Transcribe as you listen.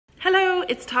Hello,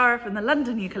 it's Tara from the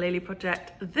London Ukulele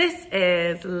Project. This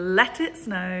is Let It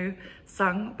Snow,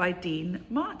 sung by Dean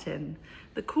Martin.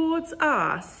 The chords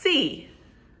are C,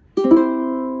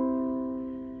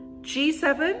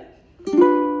 G7,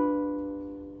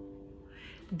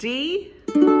 D,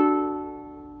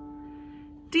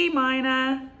 D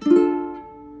minor,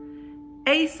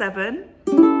 A7,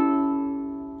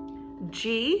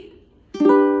 G,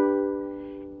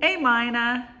 A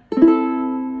minor,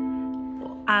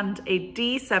 and a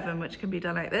D7, which can be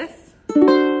done like this,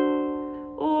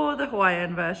 or the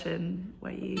Hawaiian version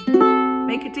where you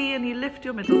make a D and you lift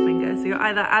your middle finger. So you're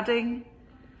either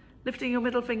lifting your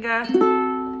middle finger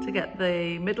to get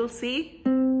the middle C,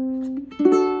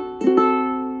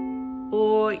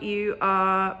 or you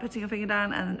are putting your finger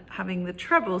down and having the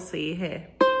treble C here.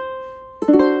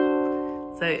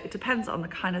 So it depends on the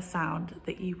kind of sound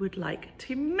that you would like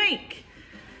to make.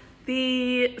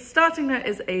 The starting note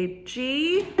is a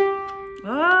G,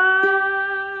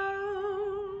 oh,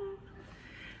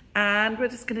 and we're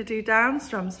just going to do down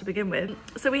strums to begin with.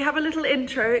 So we have a little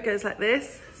intro, it goes like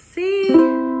this: C,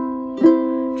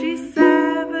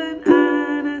 G7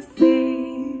 and a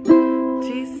C,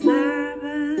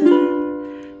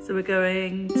 G7. So we're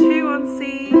going 2 on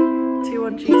C, 2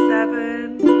 on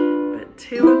G7, but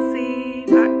 2 on C,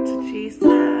 back to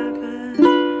G7,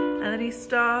 and then you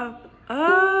stop.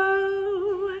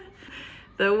 Oh,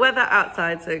 the weather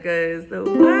outside, so it goes the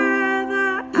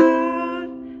weather out.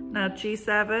 Now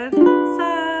G7,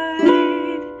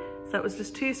 side. So that was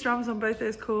just 2 strums on both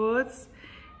those chords.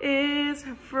 Is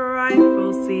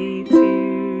frightful C,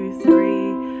 2,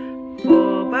 3,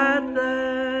 4, but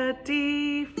the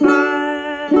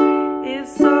D5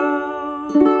 is so.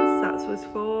 So that was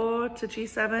 4 to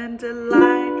G7,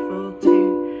 delightful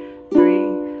 2,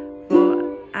 3,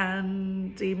 4, and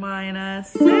D minor,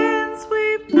 since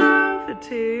we've known for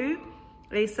 2,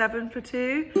 A7 for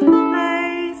 2,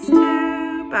 plays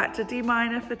 2, back to D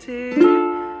minor for 2,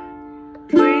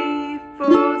 3,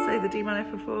 4, say the D minor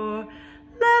for 4,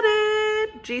 let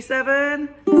it, G7,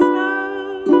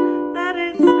 snow, let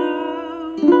it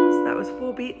snow. So that was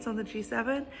 4 beats on the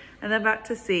G7, and then back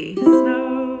to C,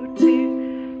 snow,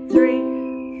 2,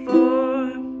 3, 4,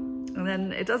 and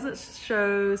then it doesn't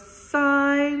show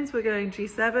signs, we're going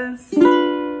G7,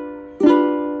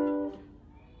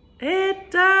 it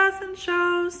doesn't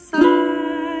show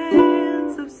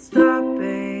signs of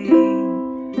stopping,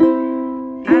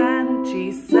 and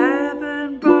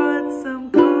G7 brought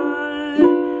some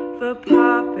corn for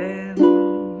popping,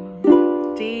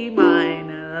 D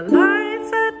minor,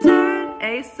 lights are down,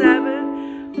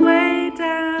 A7, way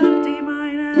down, D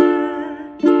minor,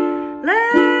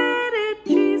 let it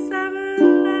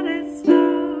G7, let it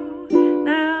snow,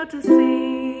 now to C.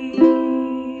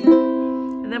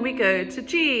 Then we go to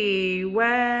G,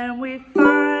 when we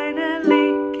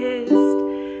finally kissed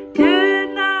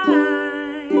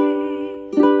goodnight.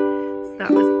 So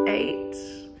that was 8.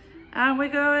 And we're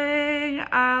going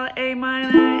out, A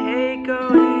minor, hey,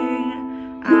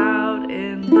 going out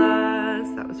in the,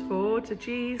 so that was 4 to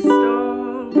G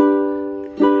storm.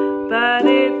 But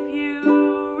if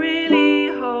you really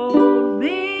hold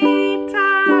me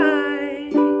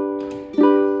tight,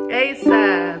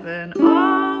 A7,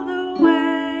 all the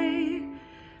way.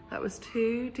 That was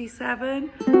 2, D7,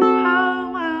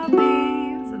 home I'll be,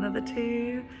 was another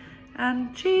 2,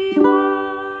 and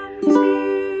G1,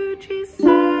 2,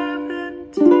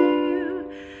 G7,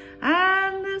 2,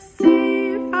 and the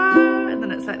C5, and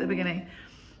then it's like the beginning.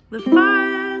 The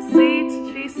 5, C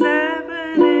to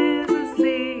G7 is a C,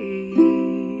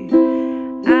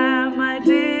 and my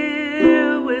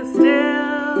dear, we're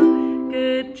still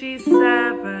good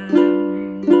G7,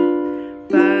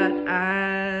 but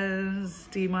as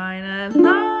D minor,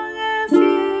 long as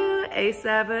you,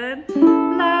 A7,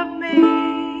 love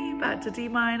me, back to D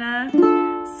minor,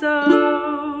 so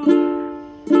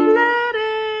let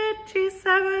it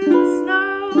G7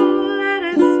 snow, let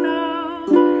it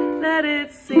snow, let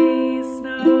it see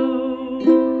snow,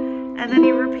 and then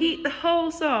you repeat the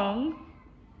whole song,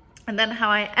 and then how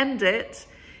I end it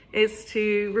is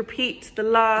to repeat the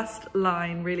last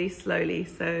line really slowly,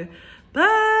 so, but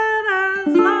as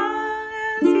long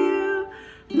as you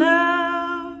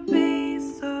love me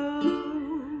so,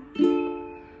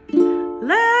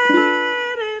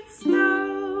 let it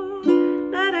snow,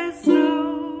 let it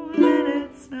snow, let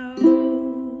it snow.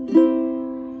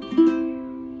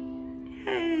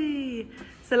 Yay!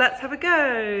 So let's have a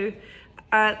go.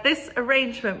 This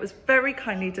arrangement was very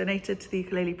kindly donated to the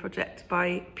Ukulele Project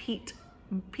by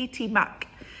P.T. Mac.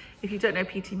 If you don't know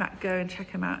P.T. Mac, go and check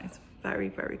him out. It's very,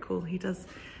 very cool. He does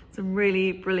some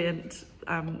really brilliant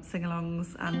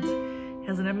sing-alongs, and he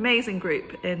has an amazing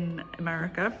group in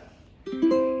America.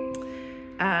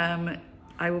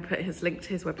 I will put his link to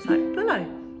his website below.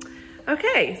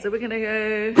 Okay, so we're gonna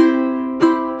go.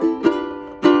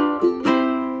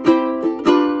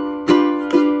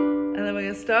 And then we're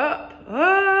gonna stop.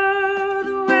 Oh,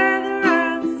 the weather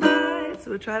outside.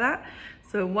 So we'll try that.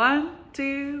 So 1,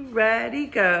 2, ready,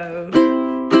 go.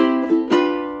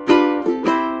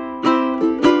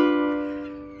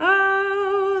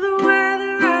 Oh, the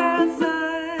weather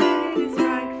outside is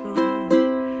frightful.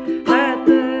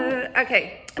 But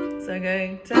okay. So I'm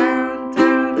going down,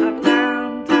 down, up,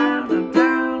 down, down, up,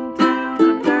 down, down,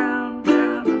 up, down,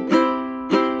 down, up.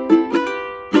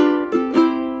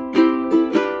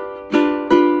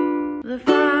 The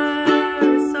fire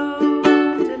is so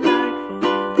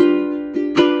delightful.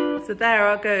 So there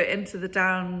I'll go into the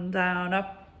down, down,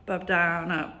 up,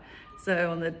 down, up.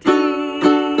 So on the D,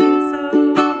 so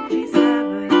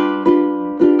G7.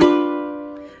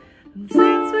 And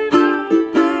since we've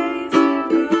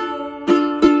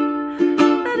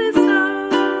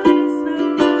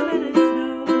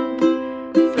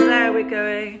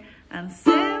going, and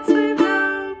since we've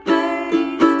no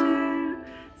place to,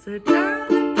 so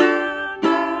down, down,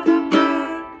 down,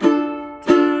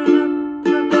 down,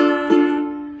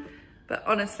 down. But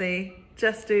honestly,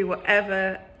 just do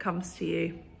whatever comes to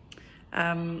you.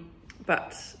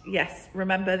 But yes,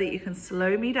 remember that you can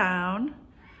slow me down,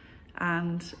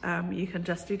 and you can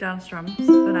just do down strums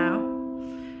for now.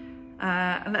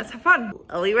 And let's have fun.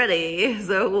 Are we ready?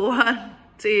 So 1,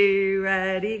 2,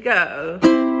 ready, go.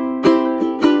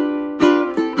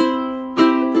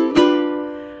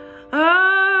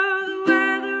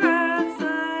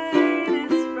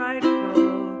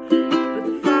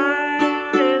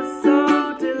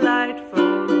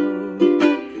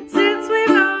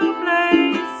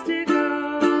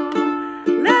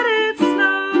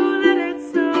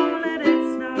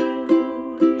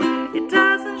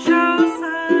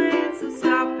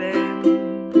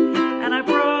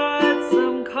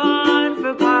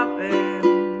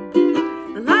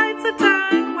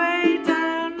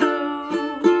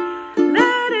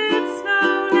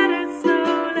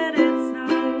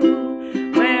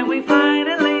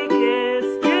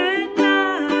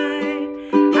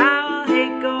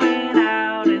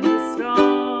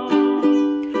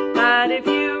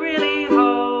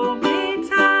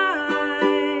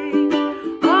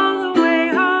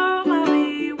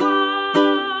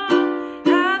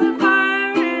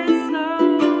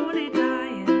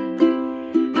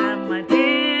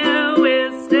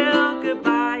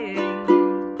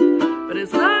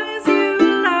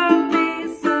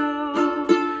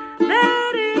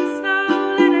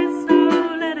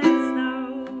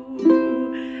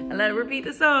 Repeat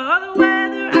the song. Oh, the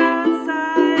weather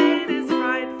outside is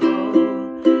frightful,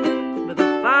 but the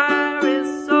fire is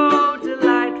so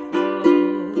delightful.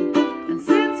 And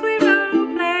since we've no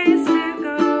place to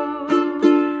go,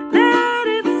 let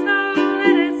it snow,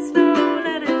 let it snow,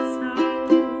 let it snow.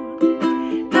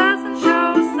 Doesn't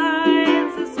show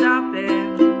signs of stopping,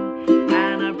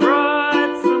 and I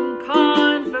brought some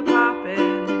corn for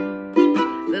popping.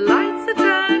 The lights are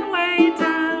turned way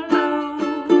down low.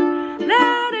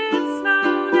 Let it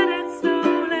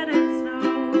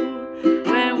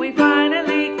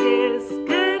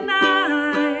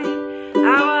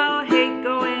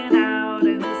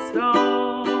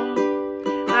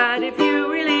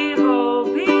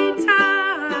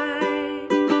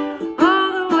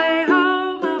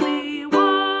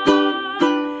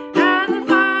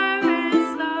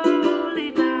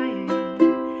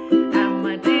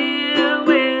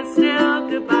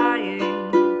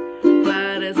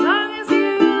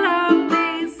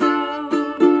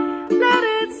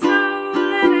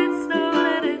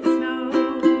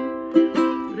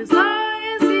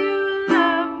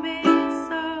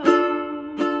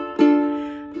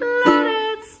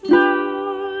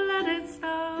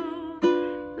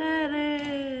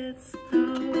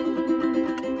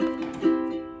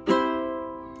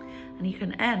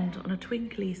end on a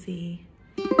twinkly sea.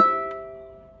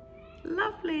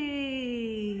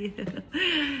 Lovely.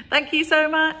 Thank you so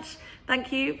much.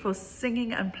 Thank you for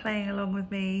singing and playing along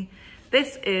with me.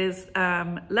 This is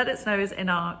Let It Snow is in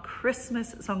our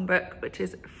Christmas songbook, which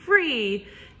is free.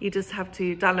 You just have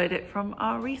to download it from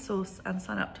our resource and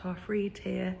sign up to our free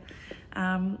tier.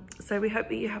 So we hope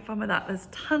that you have fun with that. There's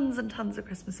tons and tons of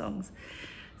Christmas songs.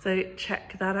 So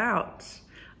check that out.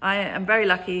 I am very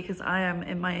lucky because I am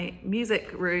in my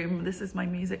music room. This is my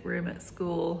music room at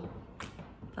school.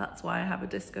 That's why I have a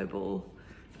disco ball.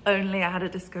 Only I had a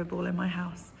disco ball in my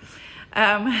house.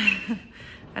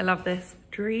 I love this.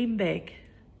 Dream big.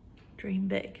 Dream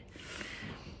big.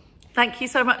 Thank you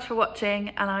so much for watching,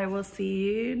 and I will see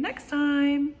you next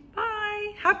time.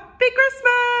 Bye. Happy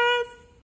Christmas.